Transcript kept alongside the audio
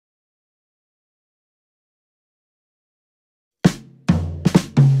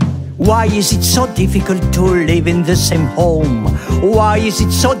Why is it so difficult to live in the same home? Why is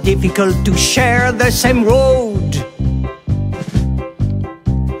it so difficult to share the same road?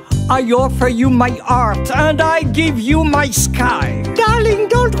 I offer you my art and I give you my sky. Darling,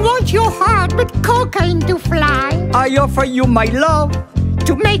 don't want your heart but cocaine to fly. I offer you my love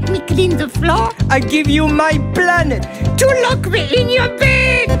to make me clean the floor. I give you my planet to lock me in your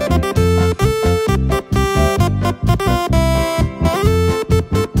bed.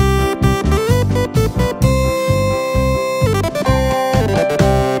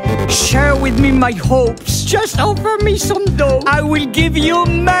 Share with me my hopes. Just offer me some dough. I will give you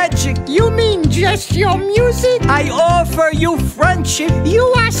magic. You mean just your music? I offer you friendship. You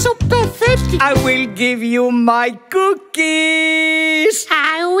are so pathetic. I will give you my cookies.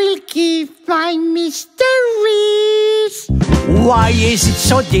 I will keep my mysteries. Why is it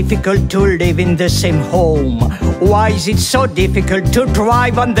so difficult to live in the same home? Why is it so difficult to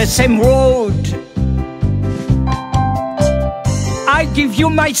drive on the same road? I give you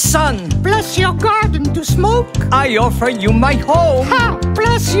my sun, plus your garden to smoke. I offer you my home,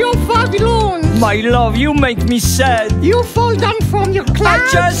 plus your foggy lawn. My love, you make me sad. You fall down from your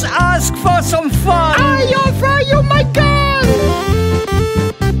clouds. I just ask for some fun. I offer you my gun.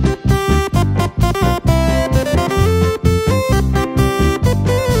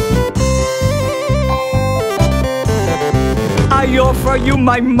 I offer you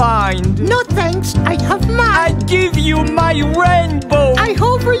my mind. No thanks, I have mine. I give you my rainbow. I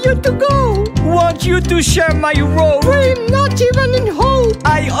offer you to go. Want you to share my road. Dream, not even in hope.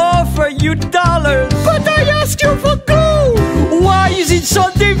 I offer you dollars, but I ask you for gold. Why is it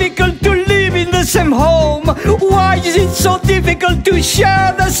so difficult to live in the same home? Why is it so difficult to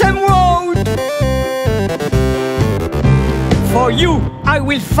share the same road? For you, I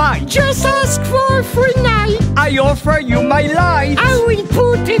will fight. Just ask for a free night. I offer you my life. I will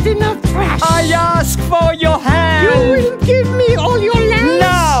put it in a trash. I ask for your hand. You will give me all your land.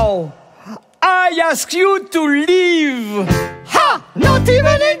 Now, I ask you to leave. Ha! Not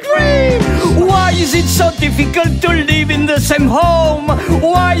even a dream. Why is it so difficult to live in the same home?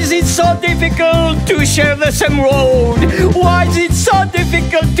 Why is it so difficult to share the same road? Why is it so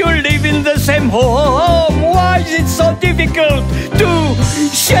difficult to live in the same home? Why is it so difficult to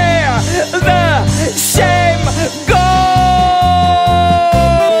share